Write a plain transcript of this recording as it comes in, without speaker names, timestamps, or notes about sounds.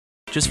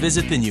Just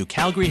visit the new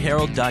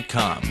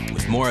calgaryherald.com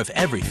with more of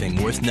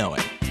everything worth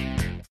knowing.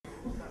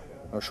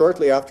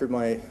 Shortly after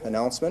my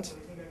announcement,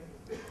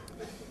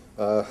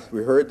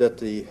 we heard that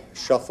the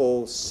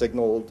shuffle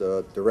signaled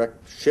a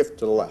direct shift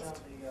to the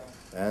left.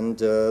 And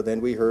then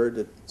we heard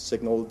it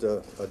signaled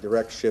a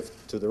direct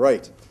shift to the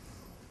right.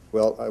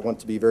 Well, I want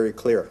to be very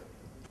clear.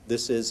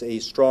 This is a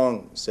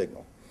strong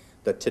signal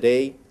that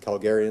today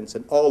Calgarians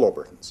and all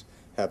Albertans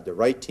have the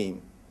right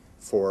team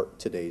for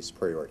today's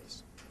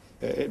priorities.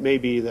 It may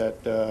be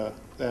that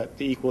that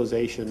the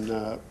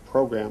equalization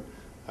program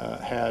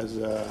has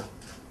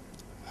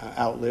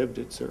outlived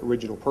its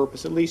original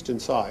purpose, at least in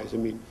size. I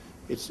mean,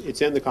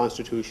 it's in the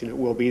Constitution, it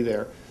will be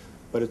there,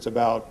 but it's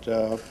about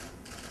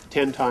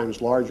 10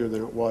 times larger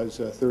than it was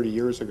 30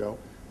 years ago,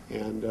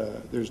 and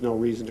there's no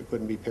reason it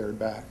couldn't be pared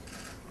back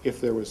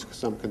if there was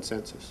some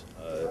consensus.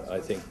 I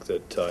think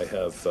that I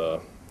have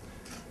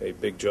a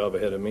big job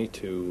ahead of me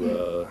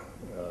to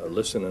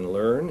listen and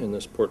learn in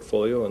this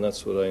portfolio, and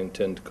that's what I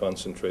intend to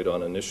concentrate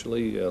on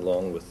initially,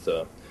 along with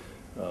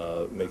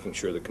making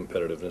sure the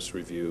competitiveness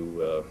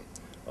review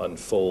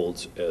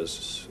unfolds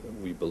as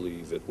we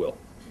believe it will.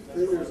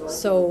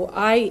 So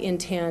I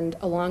intend,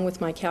 along with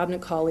my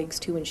cabinet colleagues,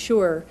 to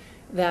ensure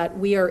that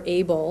we are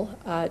able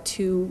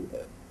to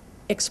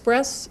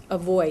express a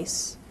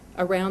voice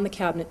around the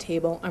cabinet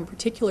table on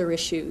particular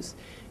issues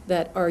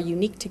that are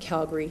unique to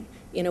Calgary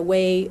in a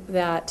way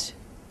that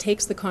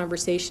takes the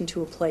conversation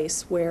to a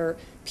place where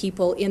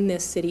people in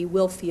this city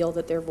will feel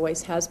that their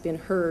voice has been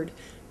heard,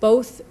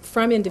 both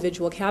from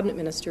individual cabinet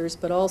ministers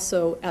but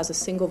also as a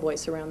single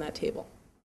voice around that table.